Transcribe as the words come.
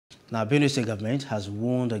Now, Benue State Government has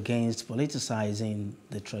warned against politicizing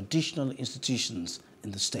the traditional institutions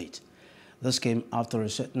in the state. This came after a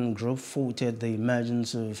certain group faulted the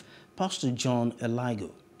emergence of Pastor John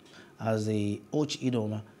Eligo as the Och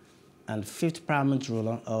Idoma and fifth paramount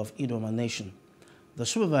ruler of Idoma Nation. The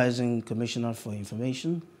Supervising Commissioner for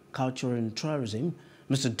Information, Culture and Tourism,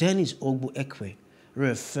 Mr. Dennis Ogbu Ekwe,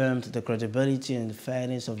 reaffirmed the credibility and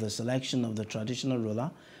fairness of the selection of the traditional ruler,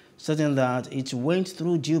 stating that it went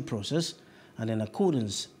through due process and in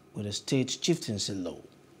accordance with the state chieftaincy law.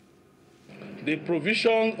 The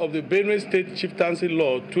provisions of the Benue State Chieftaincy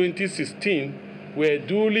Law 2016 were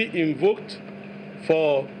duly invoked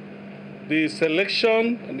for the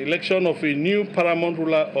selection and election of a new paramount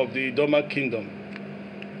ruler of the Idoma Kingdom.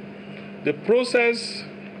 The process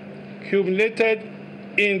culminated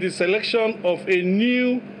in the selection of a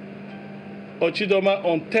new Ochidoma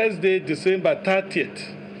on Thursday, December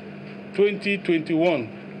 30th, 2021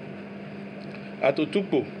 at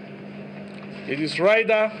Otukpo. It is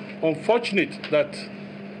rather unfortunate that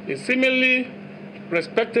a seemingly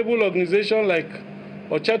respectable organization like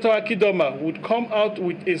Ocheto Akidoma would come out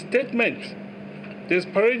with a statement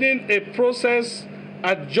disparaging a process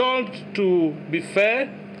adjudged to be fair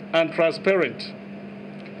and transparent,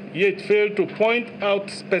 yet failed to point out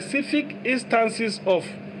specific instances of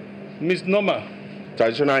misnomer.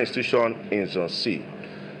 Traditional institution in Zone C.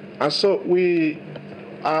 And so we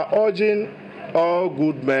are urging all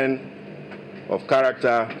good men of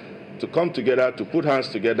character to come together, to put hands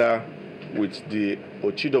together with the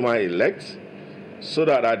Ochidoma elect, so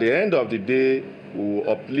that at the end of the day, we will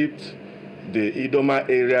uplift the Idoma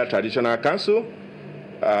Area Traditional Council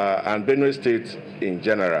and Benue State in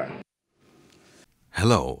general.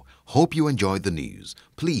 Hello, hope you enjoyed the news.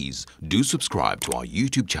 Please do subscribe to our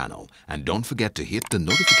YouTube channel and don't forget to hit the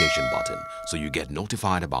notification button so you get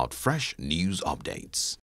notified about fresh news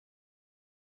updates.